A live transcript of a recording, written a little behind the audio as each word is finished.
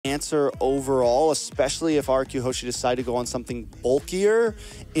answer overall, especially if RRQ Hoshi decide to go on something bulkier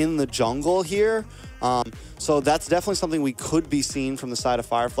in the jungle here. So that's definitely something we could be seeing from the side of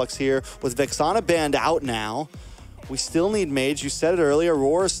Fireflux here. With Vexana banned out now, we still need Mage. You said it earlier,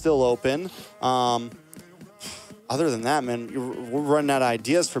 Aurora's still open. Other than that, man, we're running out of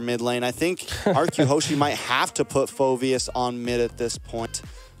ideas for mid lane. I think RRQ Hoshi might have to put Phoveus on mid at this point.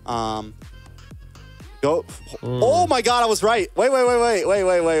 Oh my God, I was right. Wait. Roam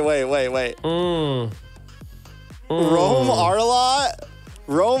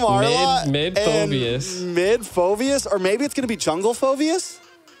Arlott. Mid Phoveus. Mid Phoveus, or maybe it's gonna be jungle Phoveus.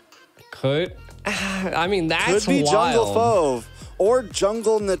 Could. I mean, that's could be wild. jungle Phove or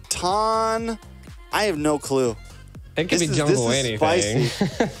jungle Natan. I have no clue. It could be jungle anything. Spicy.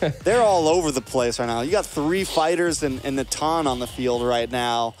 They're all over the place right now. You got 3 fighters and Natan on the field right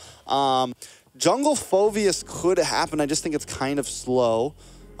now. Jungle Phoveus could happen. I just think it's kind of slow.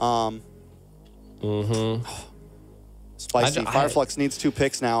 Spicy. Fireflux needs 2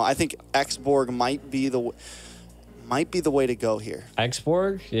 picks now. I think Xborg might be the way to go here.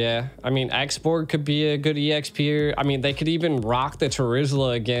 Xborg? Yeah. I mean, Xborg could be a good EXP. I mean, they could even rock the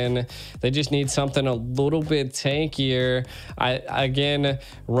Terizla again. They just need something a little bit tankier. Again,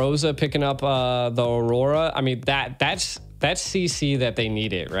 Rosa picking up the Aurora. I mean, that's CC that they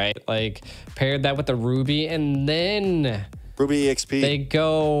needed, right? Like, paired that with the Ruby, and then Ruby EXP. They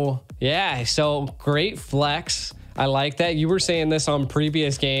go, yeah. So great flex. I like that. You were saying this on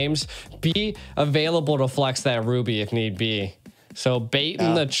previous games. Be available to flex that Ruby if need be. So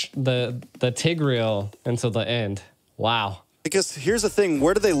baiting the Tigreal until the end. Wow. Because here's the thing: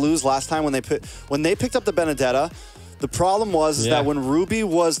 where did they lose last time when they picked up the Benedetta? The problem was that when Ruby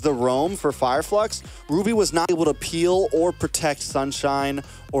was the roam for Fireflux, Ruby was not able to peel or protect Sunshine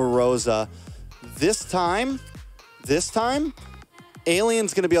or Rosa. This time,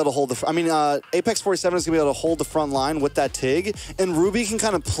 Alien's going to be able to hold Apex 47 is going to be able to hold the front line with that Tig, and Ruby can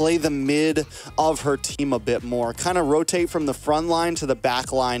kind of play the mid of her team a bit more, kind of rotate from the front line to the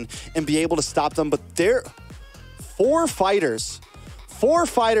back line and be able to stop them. But they're 4 fighters.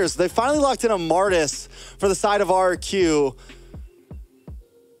 They finally locked in a Martis for the side of RRQ.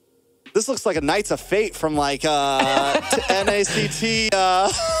 This looks like a Knights of Fate from like NACT.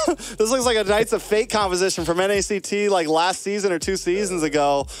 This looks like a Knights of Fate composition from NACT like last season or 2 seasons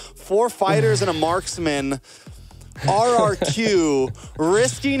ago. 4 fighters and a marksman. RRQ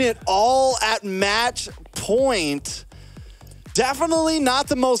risking it all at match point. Definitely not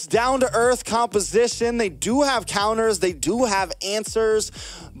the most down-to-earth composition. They do have counters. They do have answers.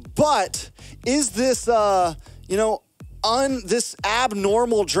 But is this, this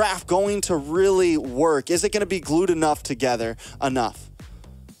abnormal draft going to really work? Is it going to be glued together enough?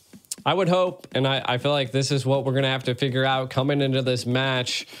 I would hope, and I feel like this is what we're going to have to figure out coming into this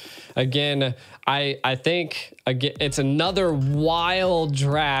match. Again, I think it's another wild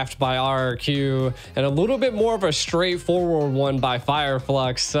draft by RRQ and a little bit more of a straightforward one by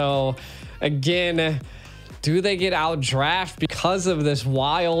Fireflux. So, again, do they get out draft because of this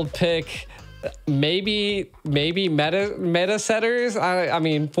wild pick? Maybe meta setters. I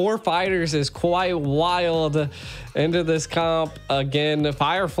mean, 4 fighters is quite wild into this comp. Again,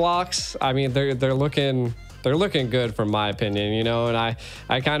 Fireflux, I mean, they're looking good from my opinion, and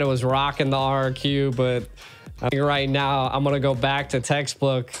I kind of was rocking the RRQ, but I think right now I'm going to go back to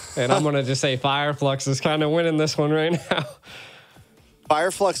textbook and I'm going to just say Fireflux is kind of winning this one right now.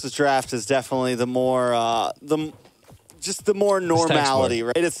 Fireflux's draft is definitely the more normality,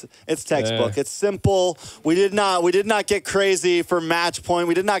 right? It's textbook. Yeah. It's simple. We did not get crazy for match point.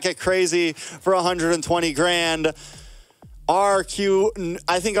 We did not get crazy for 120 grand. RRQ,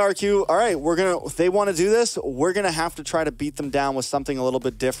 I think RRQ, all right, if they want to do this, we're going to have to try to beat them down with something a little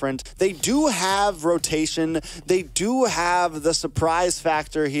bit different. They do have rotation. They do have the surprise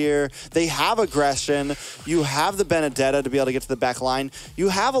factor here. They have aggression. You have the Benedetta to be able to get to the back line. You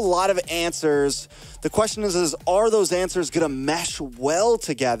have a lot of answers. The question is are those answers going to mesh well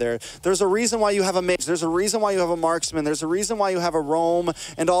together? There's a reason why you have a mage. There's a reason why you have a marksman. There's a reason why you have a roam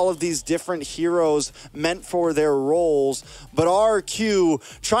and all of these different heroes meant for their roles. But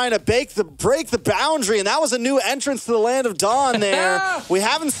RRQ trying to break the boundary, and that was a new entrance to the Land of Dawn there. We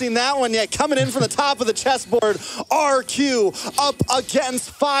haven't seen that one yet. Coming in from the top of the chessboard, RRQ up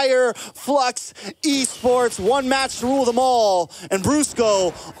against Flux Esports. One match to rule them all, and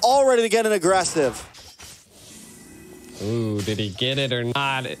Brusco all ready to get an aggressive. Ooh, did he get it or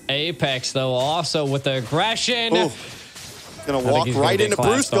not? Apex, though, also with the aggression. Ooh. Gonna walk right into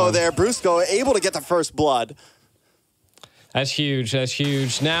Brusco there. Brusco able to get the first blood. That's huge. That's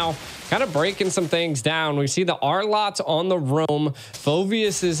huge. Now, kind of breaking some things down. We see the R-Lots on the roam.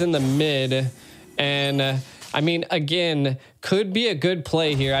 Phoveus is in the mid. And, I mean, again, could be a good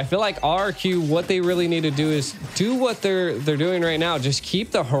play here. I feel like RRQ, what they really need to do is do what they're doing right now. Just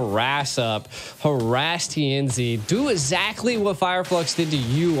keep the harass up. Harass TNZ. Do exactly what Fireflux did to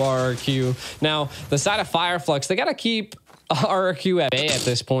you, RRQ. Now, the side of Fireflux, they got to keep RRQ at bay at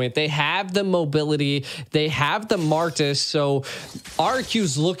this point. They have the mobility, they have the Martis, so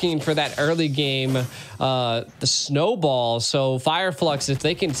RRQ's looking for that early game, the snowball. So Fireflux, if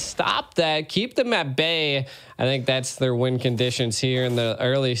they can stop that, keep them at bay, I think that's their win conditions here in the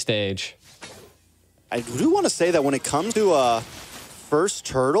early stage. I do want to say that when it comes to first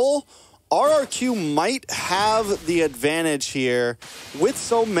turtle, RRQ might have the advantage here with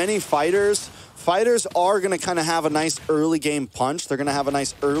so many fighters. Fighters are going to kind of have a nice early game punch. They're going to have a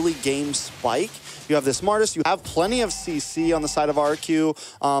nice early game spike. You have this Martis. You have plenty of CC on the side of RQ.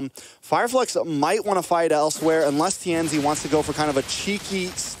 Fireflux might want to fight elsewhere unless TNZ wants to go for kind of a cheeky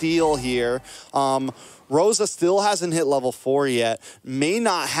steal here. Rosa still hasn't hit level 4 yet. May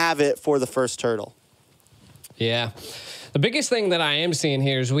not have it for the first turtle. Yeah. The biggest thing that I am seeing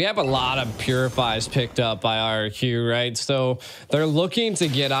here is we have a lot of Purifies picked up by RRQ, right? So they're looking to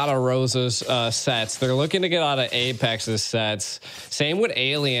get out of Rosa's sets. They're looking to get out of Apex's sets. Same with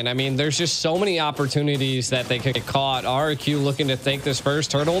Alien. I mean, there's just so many opportunities that they could get caught. RRQ looking to take this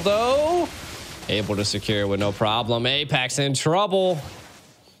first turtle, though. Able to secure with no problem. Apex in trouble.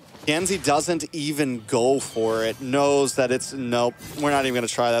 TNZ doesn't even go for it. Knows that it's, nope, we're not even going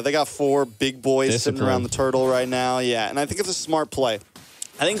to try that. They got 4 big boys sitting around the turtle right now. Yeah, and I think it's a smart play.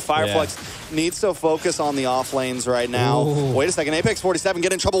 I think Fireflux needs to focus on the off lanes right now. Ooh. Wait a second. Apex 47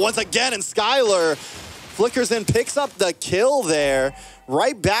 get in trouble once again, and Skylar flickers in, picks up the kill there.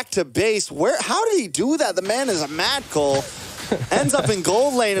 Right back to base. How did he do that? The man is a mad coal. Ends up in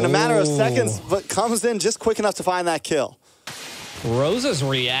gold lane in a matter of seconds, but comes in just quick enough to find that kill. Rosa's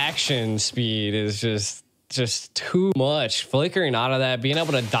reaction speed is just too much. Flickering out of that, being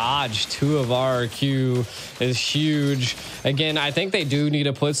able to dodge 2 of RRQ is huge. Again, I think they do need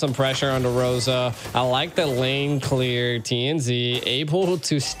to put some pressure onto Rosa. I like the lane clear. TNZ able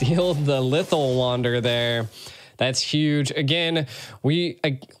to steal the lethal wander there. That's huge. Again, we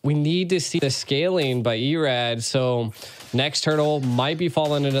need to see the scaling by Erad. So next turtle might be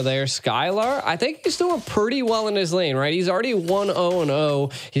falling into there. Skylar, I think he's doing pretty well in his lane, right? He's already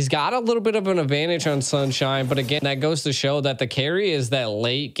 1-0-0. He's got a little bit of an advantage on Sunshine, but again, that goes to show that the carry is that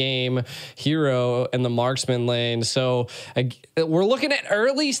late game hero in the marksman lane. So we're looking at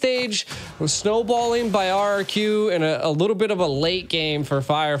early stage snowballing by RRQ and a little bit of a late game for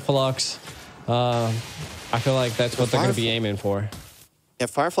Fireflux. I feel like that's what they're going to be aiming for. Yeah,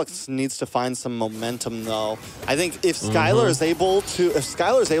 Fireflux needs to find some momentum, though. I think if Skylar is able to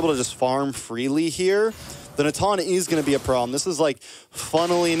just farm freely here, then Natan is going to be a problem. This is like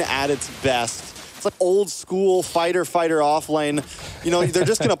funneling at its best. It's like old school fighter off lane. You know, they're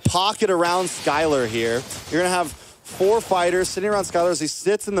just going to pocket around Skylar here. You're going to have 4 fighters sitting around Skylar as he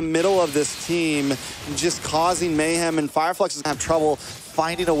sits in the middle of this team, just causing mayhem, and Fireflux is going to have trouble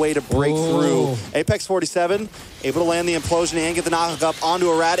finding a way to break through. Apex 47 able to land the implosion and get the knock up onto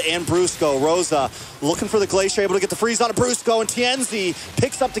Arad and Brusco. Rosa looking for the Glacier, able to get the freeze on Brusco, and TNZ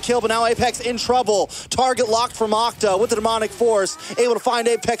picks up the kill, but now Apex in trouble. Target locked from Octa with the Demonic Force, able to find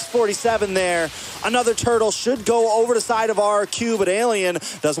Apex 47 there. Another turtle should go over the side of RQ, but Alien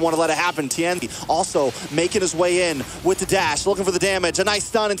doesn't want to let it happen. TNZ also making his way in with the dash, looking for the damage. A nice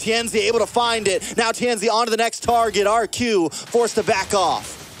stun, and TNZ able to find it. Now TNZ on to the next target. RQ forced to back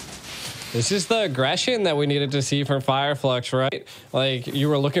off. This is the aggression that we needed to see from Fireflux, right? Like, you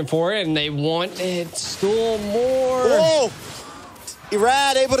were looking for it, and they wanted still more. Whoa!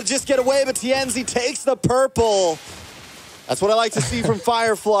 Erad able to just get away, but TNZ takes the purple. That's what I like to see from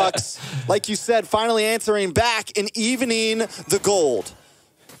Fireflux. Like you said, finally answering back and evening the gold.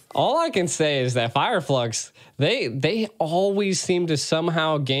 All I can say is that Fireflux, they always seem to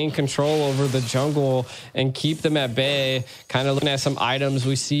somehow gain control over the jungle and keep them at bay. Kind of looking at some items,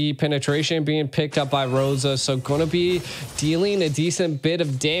 we see penetration being picked up by Rosa, so going to be dealing a decent bit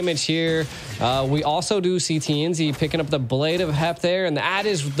of damage here. We also do see TNZ picking up the Blade of Hep there, and that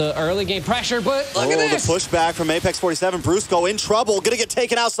is the early game pressure, but look at this! The pushback from Apex 47. Brusco in trouble, gonna get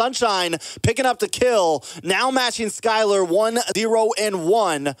taken out. Sunshine picking up the kill. Now matching Skylar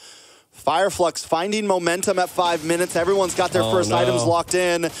 1-0-1. Fireflux finding momentum at 5 minutes. Everyone's got their first items locked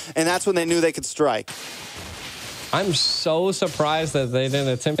in, and that's when they knew they could strike. I'm so surprised that they didn't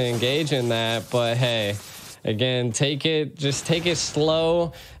attempt to engage in that, but hey, Again, just take it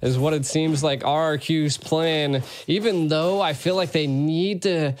slow is what it seems like RRQ's plan, even though I feel like they need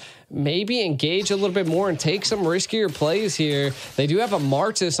to maybe engage a little bit more and take some riskier plays here. They do have a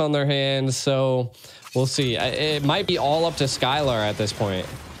Martis on their hands, so we'll see. It might be all up to Skylar at this point.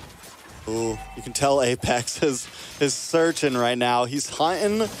 Ooh, you can tell Apex is searching right now. He's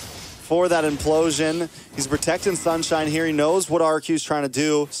hunting for that implosion. He's protecting Sunshine here. He knows what RRQ is trying to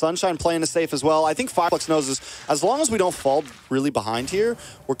do. Sunshine playing it safe as well. I think Flux knows this. As long as we don't fall really behind here,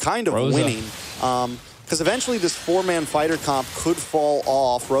 we're kind of winning. Because eventually this 4-man fighter comp could fall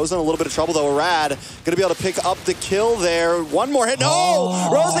off. Rosa in a little bit of trouble though. Arad gonna be able to pick up the kill there. One more hit. No!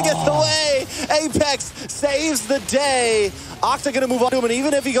 Rosa gets away. Apex saves the day. Octa gonna move on to him, and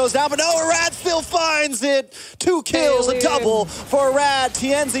even if he goes down, but no, Arad still finds it. 2 kills, a double for Arad.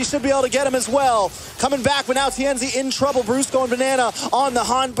 TNZ should be able to get him as well. Coming back, but now TNZ in trouble. Brusco and Banana on the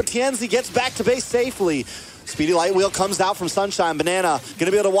hunt, but TNZ gets back to base safely. Speedy Light Wheel comes out from Sunshine. Banana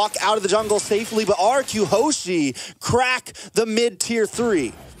gonna be able to walk out of the jungle safely, but RRQ Hoshi crack the mid-tier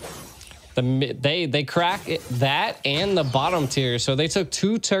 3. They crack that and the bottom tier, so they took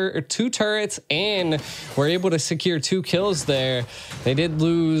two turrets and were able to secure 2 kills there. They did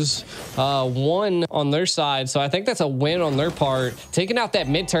lose 1 on their side, so I think that's a win on their part. Taking out that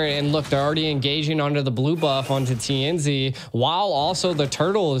mid turret, and look, they're already engaging onto the blue buff onto TNZ, while also the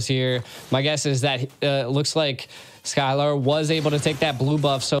turtle is here. My guess is that looks like Skylar was able to take that blue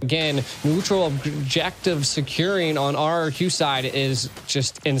buff. So again, neutral objective securing on RRQ side is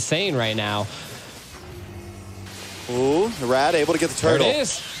just insane right now. Ooh, Rad able to get the turtle. There it is.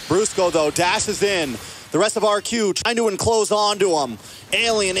 Brusco though dashes in. The rest of RQ trying to enclose onto him.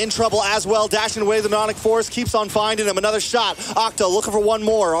 Alien in trouble as well, dashing away the Mnemonic Force, keeps on finding him. Another shot. Octa looking for one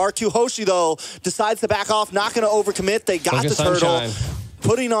more. RQ Hoshi though decides to back off, not going to overcommit. They got the turtle,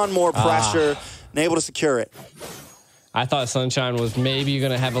 putting on more pressure and able to secure it. I thought Sunshine was maybe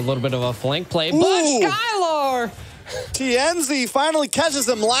going to have a little bit of a flank play, but Skylar! TNZ finally catches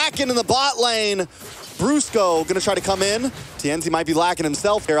him lacking in the bot lane. Brusco going to try to come in. TNZ might be lacking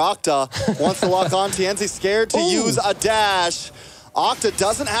himself here. Octa wants to lock on. TNZ scared to use a dash. Octa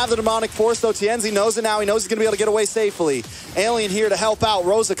doesn't have the demonic force, though. TNZ knows it now. He knows he's going to be able to get away safely. Alien here to help out.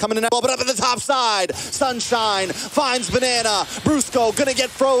 Rosa coming in, but up at the top side. Sunshine finds Banana. Brusco going to get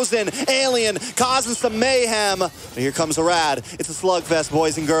frozen. Alien causing some mayhem. But here comes Arad. It's a slugfest,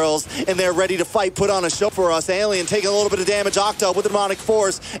 boys and girls, and they're ready to fight, put on a show for us. Alien taking a little bit of damage. Octa with the demonic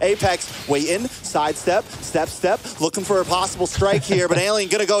force. Apex waiting, sidestep, step, looking for a possible strike here, but Alien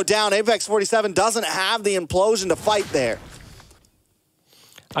going to go down. Apex 47 doesn't have the implosion to fight there.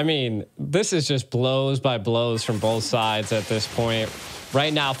 I mean, this is just blows by blows from both sides at this point.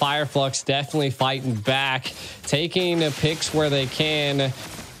 Right now, Fireflux definitely fighting back, taking the picks where they can.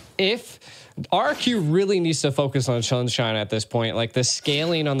 If RQ really needs to focus on Sunshine at this point, like the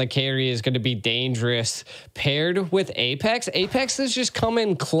scaling on the carry is going to be dangerous paired with Apex. Apex is just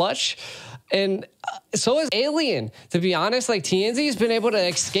coming clutch. And so is Alien. To be honest, like TNZ has been able to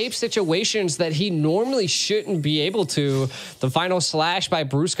escape situations that he normally shouldn't be able to. The final slash by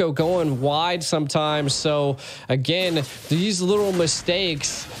Brusco going wide sometimes. So again, these little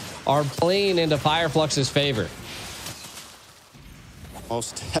mistakes are playing into Fireflux's favor.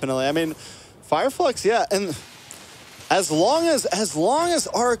 Most definitely. I mean, Fireflux, yeah, and as long as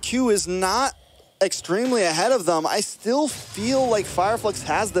RQ is not extremely ahead of them, I still feel like Fireflux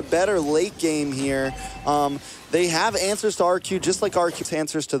has the better late game here. They have answers to RQ just like RQ's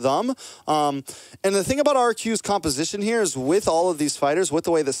answers to them. And the thing about RQ's composition here is with all of these fighters, with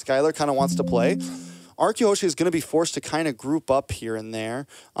the way that Skylar kind of wants to play, RQ Hoshi is going to be forced to kind of group up here and there.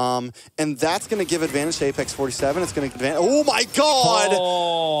 And that's going to give advantage to Apex 47. It's going to advantage. Oh my God!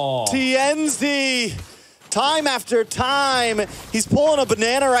 Oh. TNZ! Time after time, he's pulling a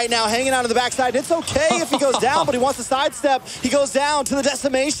banana right now, hanging out on the backside. It's okay if he goes down, but he wants to sidestep. He goes down to the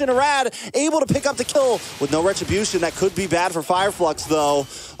decimation. Arad able to pick up the kill with no retribution. That could be bad for Fireflux, though.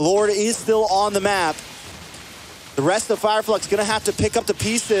 Lord is still on the map. The rest of Fireflux going to have to pick up the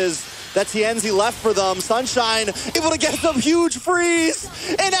pieces that TNZ left for them. Sunshine able to get some huge freeze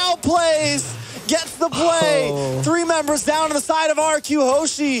and outplays. Gets the play. Oh. 3 members down on the side of RQ.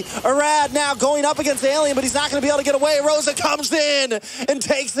 Hoshi, Arad now going up against Alien, but he's not going to be able to get away. Rosa comes in and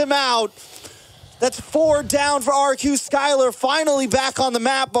takes him out. That's 4 down for RQ. Skylar finally back on the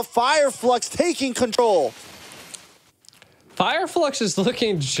map, but Fireflux taking control. Fireflux is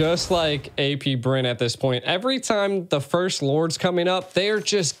looking just like AP Bryn at this point. Every time the first Lord's coming up, they're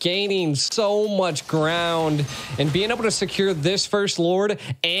just gaining so much ground, and being able to secure this first Lord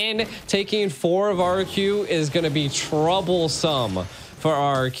and taking 4 of RQ is going to be troublesome for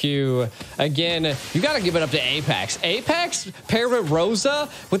RRQ. Again, you got to give it up to Apex. Apex paired with Rosa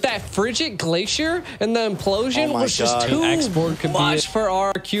with that frigid glacier and the implosion was just too much for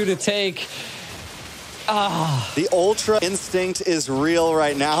RRQ to take. The Ultra Instinct is real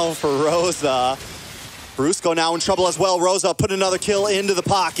right now for Rosa. Brusco now in trouble as well. Rosa put another kill into the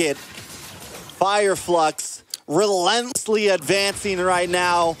pocket. Fire Flux relentlessly advancing right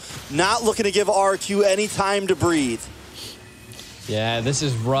now. Not looking to give RRQ any time to breathe. Yeah, this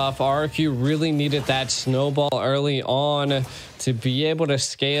is rough. RRQ really needed that snowball early on to be able to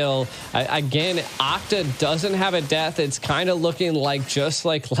scale. Again, Octa doesn't have a death. It's kind of looking like just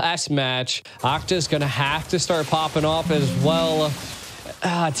like last match. Octa's going to have to start popping off as well.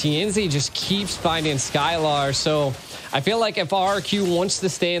 TNZ just keeps finding Skylar. So I feel like if RRQ wants to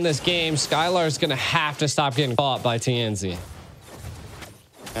stay in this game, Skylar is going to have to stop getting caught by TNZ.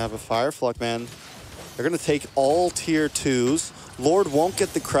 Yeah, but Fireflux, man, they're going to take all tier 2s. Lord won't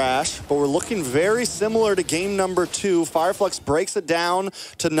get the crash, but we're looking very similar to game number 2. Fireflux breaks it down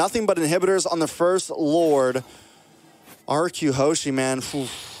to nothing but inhibitors on the first Lord. RRQ Hoshi, man.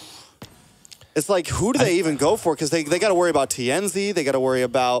 It's like, who do they even go for? Because they got to worry about TNZ. They got to worry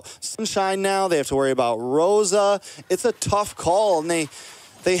about Sunshine now. They have to worry about Rosa. It's a tough call, and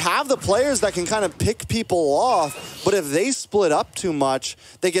they have the players that can kind of pick people off, but if they split up too much,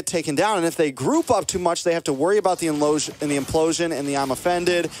 they get taken down. And if they group up too much, they have to worry about the implosion and the I'm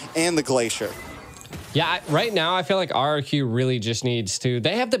offended and the glacier. Yeah, right now I feel like RRQ really just needs to.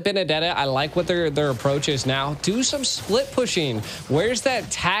 They have the Benedetta. I like what their approach is now. Do some split pushing. Where's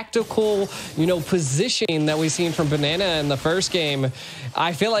that tactical, positioning that we've seen from Banana in the first game?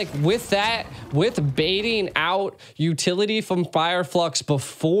 I feel like with that, with baiting out utility from Fireflux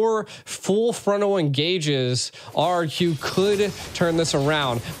before full frontal engages, RRQ could turn this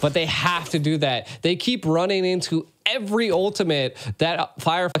around, but they have to do that. They keep running into every ultimate that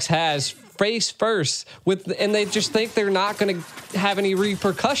Fireflux has face first and they just think they're not going to have any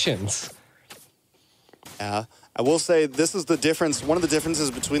repercussions. Yeah, I will say this is the difference. One of the differences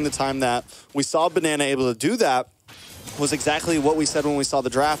between the time that we saw Banana able to do that was exactly what we said when we saw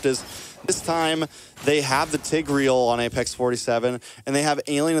the draft is this time they have the Tigreal on Apex 47 and they have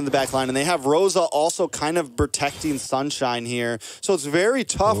Alien in the back line and they have Rosa also kind of protecting Sunshine here. So it's very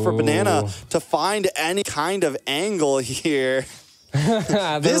tough for Banana to find any kind of angle here.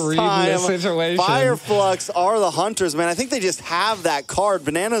 This time, Fireflux are the hunters, man. I think they just have that card.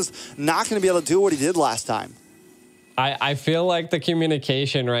 Banana's not going to be able to do what he did last time. I feel like the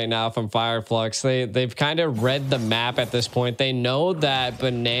communication right now from Fireflux, they've kind of read the map at this point. They know that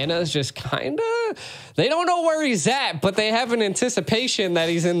Banana's just kind of, they don't know where he's at, but they have an anticipation that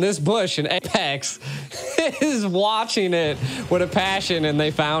he's in this bush, and Apex is watching it with a passion, and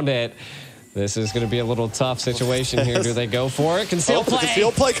they found it. This is going to be a little tough situation here. Do they go for it? Conceal play.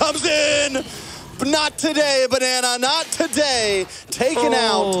 Conceal play comes in. But not today, Banana. Not today. Taken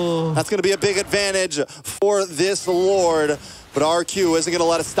out. That's going to be a big advantage for this Lord. But RQ isn't going to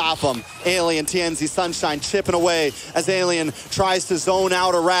let us stop him. Alien, TNZ, Sunshine chipping away as Alien tries to zone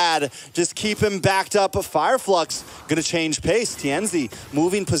out a Rad. Just keep him backed up. But Fireflux going to change pace. TNZ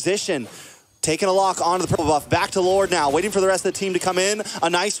moving position. Taking a lock onto the purple buff. Back to Lord now. Waiting for the rest of the team to come in. A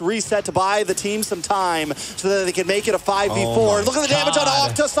nice reset to buy the team some time so that they can make it a 5v4. Look at the damage on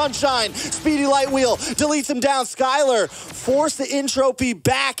Octa. Sunshine. Speedy light wheel. Deletes him down. Skylar forced the entropy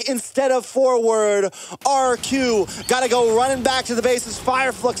back instead of forward. RQ got to go running back to the bases.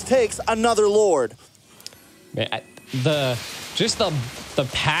 Fireflux takes another Lord. Man, the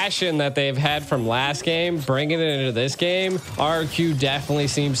passion that they've had from last game, bringing it into this game, RQ definitely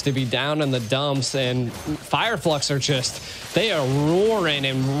seems to be down in the dumps, and Fireflux are just, they are roaring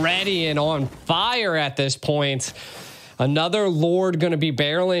and ready and on fire at this point. Another Lord going to be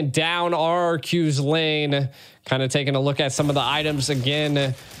barreling down RRQ's lane. Kind of taking a look at some of the items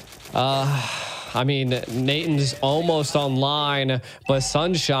again. I mean, Nathan's almost online, but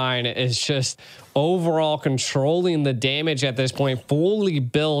Sunshine is just overall controlling the damage at this point, fully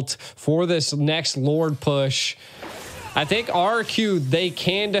built for this next Lord push. I think RQ, they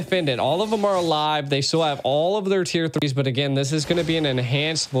can defend it. All of them are alive. They still have all of their tier 3s, but again, this is going to be an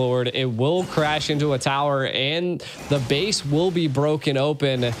enhanced Lord. It will crash into a tower, and the base will be broken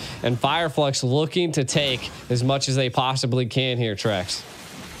open, and Fireflux looking to take as much as they possibly can here, Trex.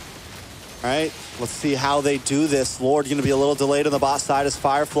 All right, let's see how they do this. Lord going to be a little delayed on the bot side as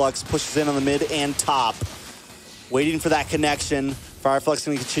Fireflux pushes in on the mid and top. Waiting for that connection. Fireflux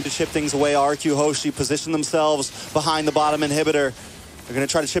going to continue to chip things away. RQ, Hoshi position themselves behind the bottom inhibitor. They're going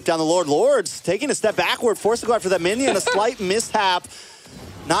to try to chip down the Lord. Lord's taking a step backward, forced to go after that minion. A slight mishap.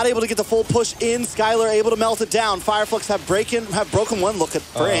 Not able to get the full push in. Skylar able to melt it down. Fireflux have broken one. Look at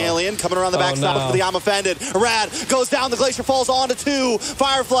for Alien coming around the backside for the I'm Offended. Rad goes down. The Glacier falls onto 2.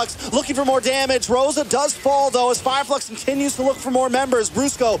 Fireflux looking for more damage. Rosa does fall though as Fireflux continues to look for more members.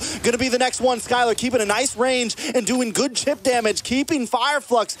 Brusco going to be the next one. Skylar keeping a nice range and doing good chip damage, keeping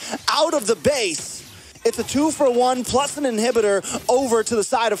Fireflux out of the base. It's a 2-for-1 plus an inhibitor over to the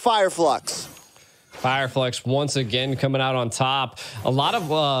side of Fireflux. Fireflux once again coming out on top. A lot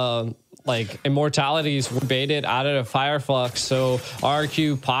of like immortalities were baited out of Fireflux, so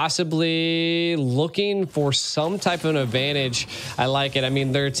RRQ possibly looking for some type of an advantage. I like it. I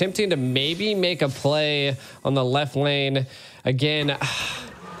mean, they're attempting to maybe make a play on the left lane. Again,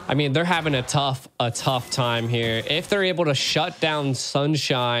 I mean, they're having a tough time here. If they're able to shut down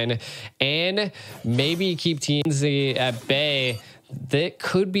Sunshine and maybe keep TNZ at bay, that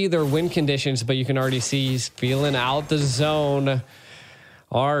could be their win conditions, but you can already see he's feeling out the zone.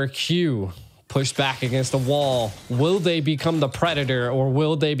 RRQ pushed back against the wall. Will they become the predator or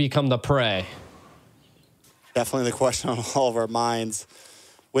will they become the prey? Definitely the question on all of our minds.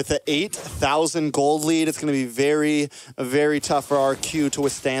 With the 8,000 gold lead, it's going to be very, very tough for RRQ to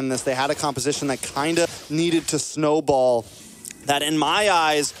withstand this. They had a composition that kind of needed to snowball, that in my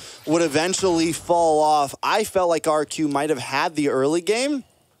eyes would eventually fall off. I felt like RRQ might have had the early game,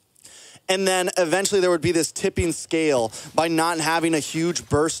 and then eventually there would be this tipping scale by not having a huge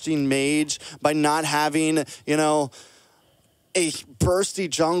bursting mage, by not having, you know, a bursty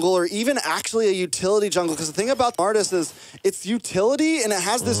jungle or even actually a utility jungle. Because the thing about Artis is it's utility and it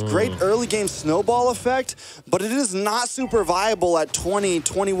has this great early game snowball effect, but it is not super viable at 20,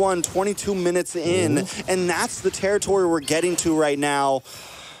 21, 22 minutes in. And that's the territory we're getting to right now.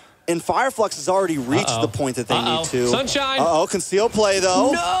 And Fireflux has already reached the point that they need to. Sunshine. Conceal play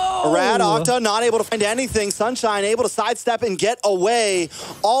though. No. Rad Octa not able to find anything. Sunshine able to sidestep and get away.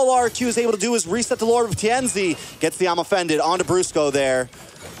 All RQ is able to do is reset the Lord of Tienzi. Gets the I'm Offended onto Brusco there.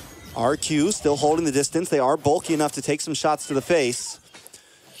 RQ still holding the distance. They are bulky enough to take some shots to the face.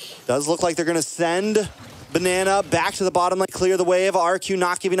 Does look like they're going to send Banana back to the bottom lane, clear the wave. RQ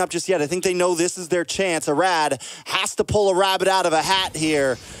not giving up just yet. I think they know this is their chance. Rad has to pull a rabbit out of a hat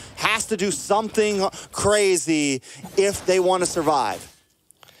here. Has to do something crazy if they want to survive.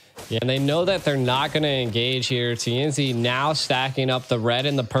 Yeah, and they know that they're not going to engage here. TNZ now stacking up the red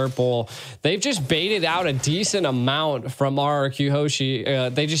and the purple. They've just baited out a decent amount from RRQ Hoshi.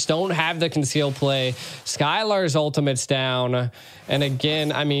 They just don't have the conceal play. Skylar's ultimate's down. And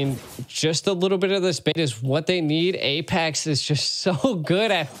again, I mean, just a little bit of this bait is what they need. Apex is just so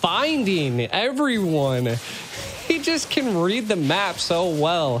good at finding everyone. He just can read the map so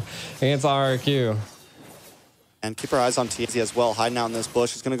well against RRQ. And keep our eyes on TNZ as well, hiding out in this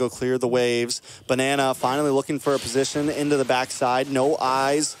bush. He's going to go clear the waves. Banana finally looking for a position into the backside. No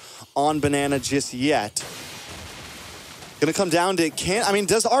eyes on Banana just yet. Going to come down to,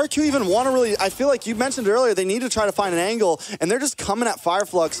 does RQ even want to really, I feel like you mentioned earlier, they need to try to find an angle, and they're just coming at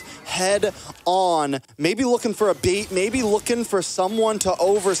Fireflux head on. Maybe looking for a bait, maybe looking for someone to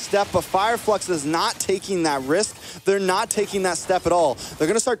overstep, but Fireflux is not taking that risk. They're not taking that step at all. They're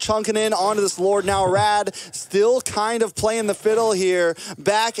going to start chunking in onto this Lord now. Rad still kind of playing the fiddle here.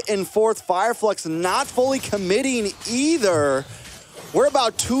 Back and forth. Fireflux not fully committing either. We're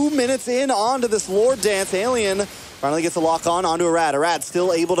about 2 minutes in onto this Lord dance. Alien finally gets a lock on onto Arad. Arad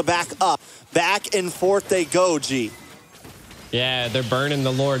still able to back up. Back and forth they go, G. Yeah, they're burning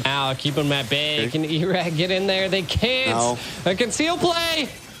the Lord now. Keep them at bay. Can Erad get in there? They can't. No. A conceal play.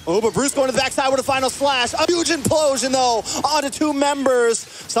 Oh, but Bruce going to the backside with a final slash. A huge implosion, though, onto 2 members.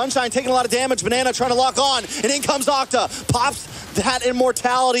 Sunshine taking a lot of damage. Banana trying to lock on, and in comes Octa. Pops that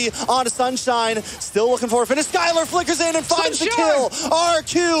immortality onto Sunshine. Still looking for a finish. Skylar flickers in and finds the kill.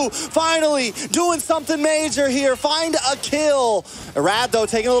 RQ finally doing something major here. Find a kill. Rad, though,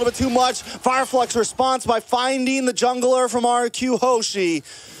 taking a little bit too much. Fireflux response by finding the jungler from RQ Hoshi.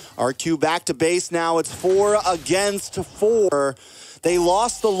 RQ back to base now. It's 4 against 4. They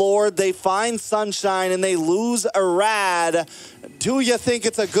lost the Lord, they find Sunshine, and they lose Arad. Do you think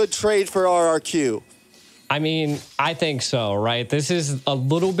it's a good trade for RRQ? I mean, I think so, right? This is a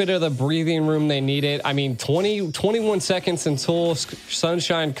little bit of the breathing room they needed. I mean, 21 seconds until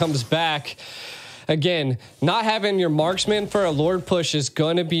Sunshine comes back. Again, not having your marksman for a Lord push is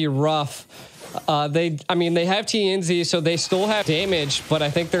going to be rough. They have TNZ, so they still have damage, but I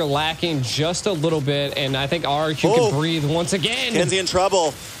think they're lacking just a little bit, and I think RQ can breathe once again. TNZ in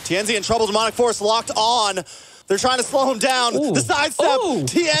trouble. TNZ in trouble. Demonic Force locked on. They're trying to slow him down. Ooh. The sidestep.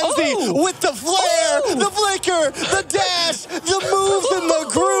 TNZ with the flare, the flicker, the dash, the moves and the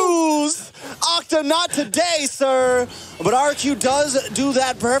grooves. Octa, not today, sir. But RRQ does do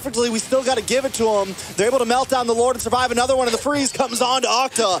that perfectly. We still got to give it to them. They're able to melt down the Lord and survive another one, and the freeze comes on to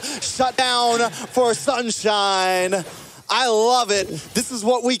Octa. Shut down for Sunshine. I love it. This is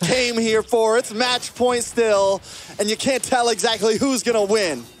what we came here for. It's match point still, and you can't tell exactly who's going to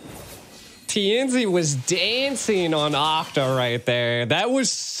win. TNZ was dancing on Octa right there. That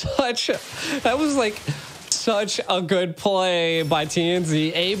was like such a good play by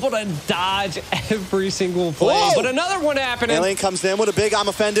TNZ, able to dodge every single play. Whoa. But another one happening. Alien comes in with a big I'm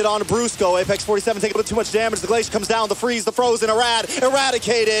offended on Brusco. Apex 47 taking a bit too much damage. The Glacier comes down, the freeze, the frozen,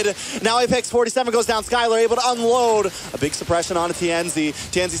 eradicated. Now Apex 47 goes down. Skylar able to unload. A big suppression onto TNZ.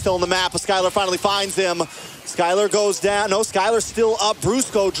 TNZ still on the map, but Skylar finally finds him. Skylar goes down. No, Skylar's still up.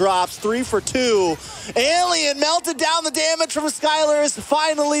 Brusco drops 3 for 2. Alien melted down. The damage from Skylar is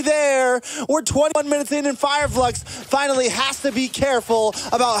finally there. We're 21 minutes in, and Fireflux finally has to be careful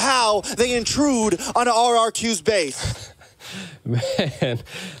about how they intrude on RRQ's base. Man,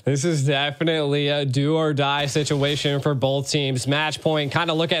 this is definitely a do or die situation for both teams. Match point,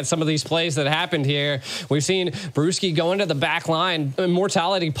 kind of look at some of these plays that happened here. We've seen Brewski go into the back line.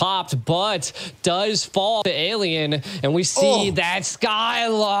 Immortality popped, but does fall to Alien. And we see that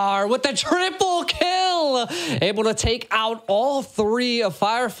Skylar with the triple kill, able to take out all 3 of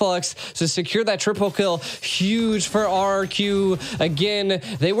Fireflux to secure that triple kill. Huge for RRQ. Again,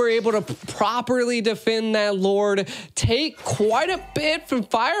 they were able to properly defend that Lord, take quite a bit from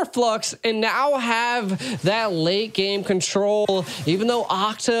Fireflux, and now have that late game control. Even though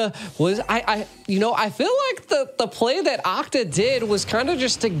Octa was, I feel like the play that Octa did was kind of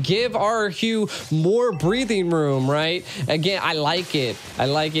just to give RRQ more breathing room, right? Again, I like it.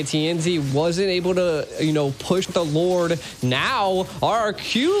 TNZ wasn't able to, push the Lord. Now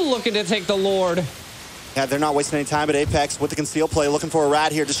RRQ looking to take the Lord. Yeah, they're not wasting any time at Apex with the conceal play, looking for a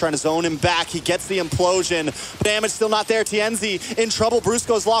rat here, just trying to zone him back. He gets the implosion. Damage still not there. TNZ in trouble.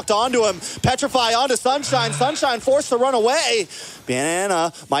 Brusco's locked onto him. Petrify onto Sunshine. Sunshine forced to run away.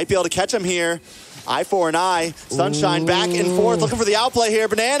 Banana might be able to catch him here. Eye for an eye. Sunshine back and forth, looking for the outplay here.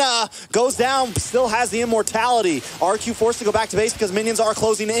 Banana goes down, still has the immortality. RQ forced to go back to base because minions are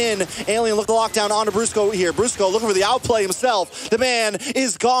closing in. Alien look the lockdown onto Brusco here. Brusco looking for the outplay himself. The man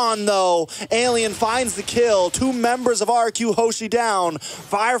is gone though. Alien finds the kill. 2 members of RQ Hoshi down.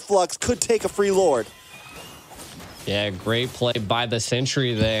 Fireflux could take a free Lord. Yeah, great play by the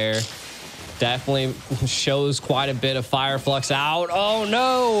Sentry there. Definitely shows quite a bit of Fireflux out. Oh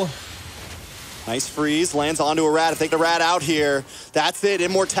no! Nice freeze, lands onto a rat. If they get a rat out here, that's it.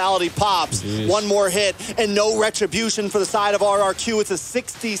 Immortality pops. Jeez. 1 more hit and no retribution for the side of RRQ. It's a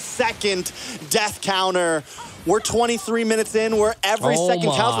 60-second death counter. We're 23 minutes in where every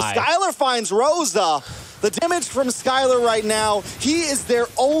second counts. But Skylar finds Rosa. The damage from Skylar right now, he is their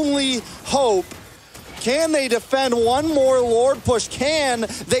only hope. Can they defend 1 more Lord push? Can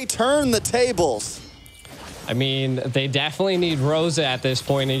they turn the tables? I mean, they definitely need Rosa at this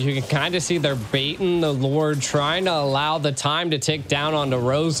point, and you can kind of see they're baiting the Lord, trying to allow the time to tick down onto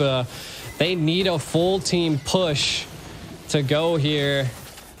Rosa. They need a full team push to go here.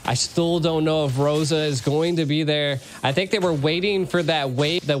 I still don't know if Rosa is going to be there. I think they were waiting for that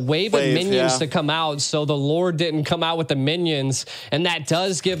wave of minions to come out, so the Lord didn't come out with the minions, and that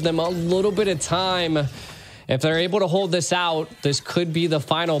does give them a little bit of time. If they're able to hold this out, this could be the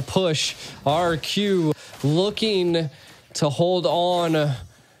final push. RQ looking to hold on.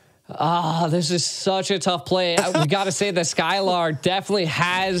 This is such a tough play. We got to say that Skylar definitely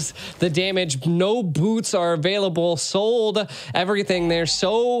has the damage. No boots are available. Sold everything there.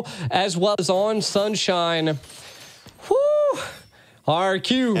 So as well as on Sunshine. Whew.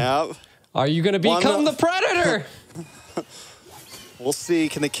 RQ. Yep. Are you going to become the Predator? We'll see.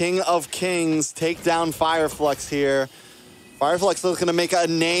 Can the King of Kings take down Fireflux here? Fireflux looking to make a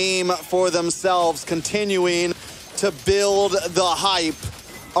name for themselves, continuing to build the hype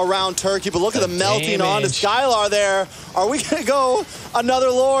around Turkey. But look at the melting onto Skylar there. Are we going to go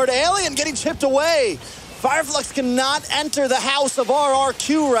another Lord? Alien getting chipped away. Fireflux cannot enter the house of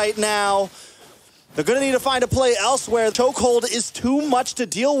RRQ right now. They're going to need to find a play elsewhere. Chokehold is too much to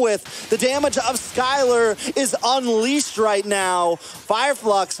deal with. The damage of Skylar is unleashed right now.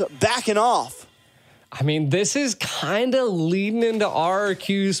 Fireflux backing off. I mean, this is kind of leading into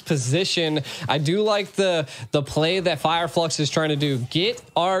RRQ's position. I do like the play that Fireflux is trying to do. Get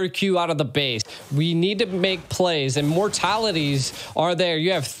RRQ out of the base. We need to make plays, and mortalities are there.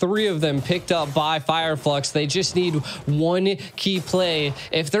 You have 3 of them picked up by Fireflux. They just need 1 key play.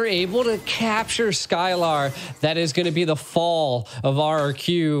 If they're able to capture Skylar, that is going to be the fall of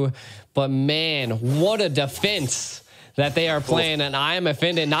RRQ. But man, what a defense that they are playing, and I am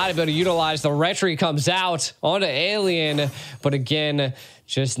offended not able to utilize the retry comes out onto Alien, but again,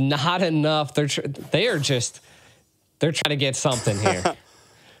 just not enough. They're trying to get something here.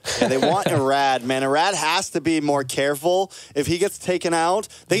 Yeah, they want Irad, man. Irad has to be more careful. If he gets taken out,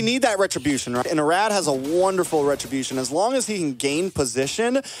 they need that retribution, right? And Irad has a wonderful retribution. As long as he can gain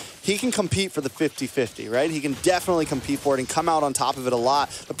position, he can compete for the 50-50, right? He can definitely compete for it and come out on top of it a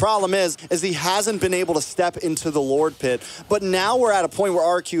lot. The problem is he hasn't been able to step into the Lord Pit. But now we're at a point where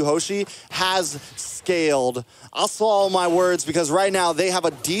RRQ Hoshi has scaled. I'll swallow my words because right now they have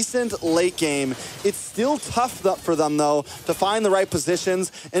a decent late game. It's still tough for them, though, to find the right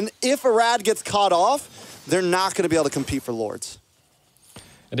positions. And if Irad gets caught off, they're not going to be able to compete for Lords.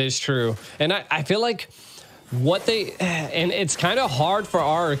 It is true. And I feel like and it's kind of hard for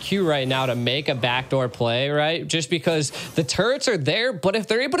RRQ right now to make a backdoor play, right? Just because the turrets are there, but if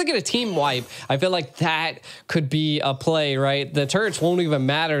they're able to get a team wipe, I feel like that could be a play, right? The turrets won't even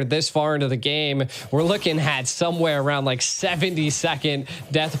matter this far into the game. We're looking at somewhere around like 70-second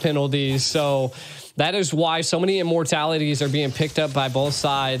death penalties. So that is why so many immortalities are being picked up by both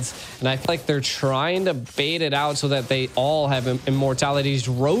sides. And I feel like they're trying to bait it out so that they all have immortalities.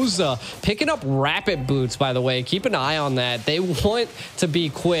 Rosa picking up rapid boots, by the way. Keep an eye on that. They want to be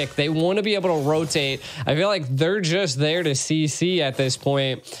quick. They want to be able to rotate. I feel like they're just there to CC at this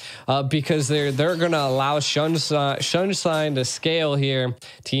point because they're going to allow Sunshine to scale here.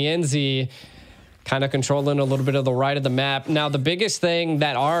 TNZ kind of controlling a little bit of the right of the map. Now, the biggest thing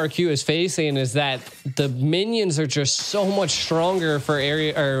that RRQ is facing is that the minions are just so much stronger for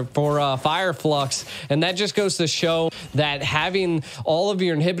Fire Flux, and that just goes to show that having all of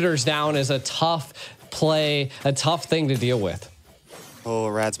your inhibitors down is a tough play, a tough thing to deal with. Oh,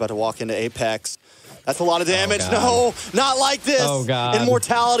 Rad's about to walk into Apex. That's a lot of damage. No, not like this. Oh, God.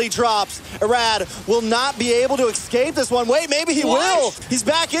 Immortality drops. Irad will not be able to escape this one. Wait, maybe he will. He's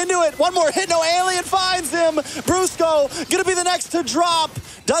back into it. One more hit. No, Alien finds him. Brusco going to be the next to drop.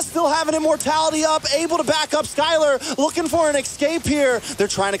 Does still have an immortality up. Able to back up Skylar. Looking for an escape here. They're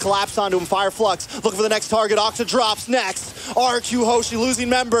trying to collapse onto him. Fire Flux looking for the next target. Octa drops next. RQ Hoshi losing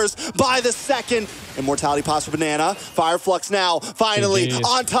members by the second. Immortality pass for Banana. Fire Flux now finally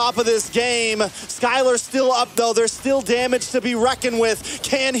on top of this game. Skylar's still up, though. There's still damage to be reckoned with.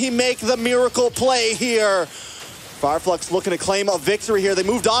 Can he make the miracle play here? Fireflux looking to claim a victory here. They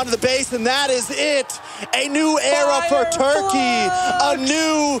moved on to the base, and that is it. A new era for Turkey. A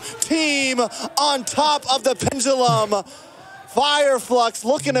new team on top of the pendulum. Fireflux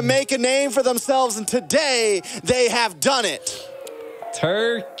looking to make a name for themselves, and today they have done it.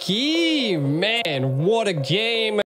 Turkey, man, what a game.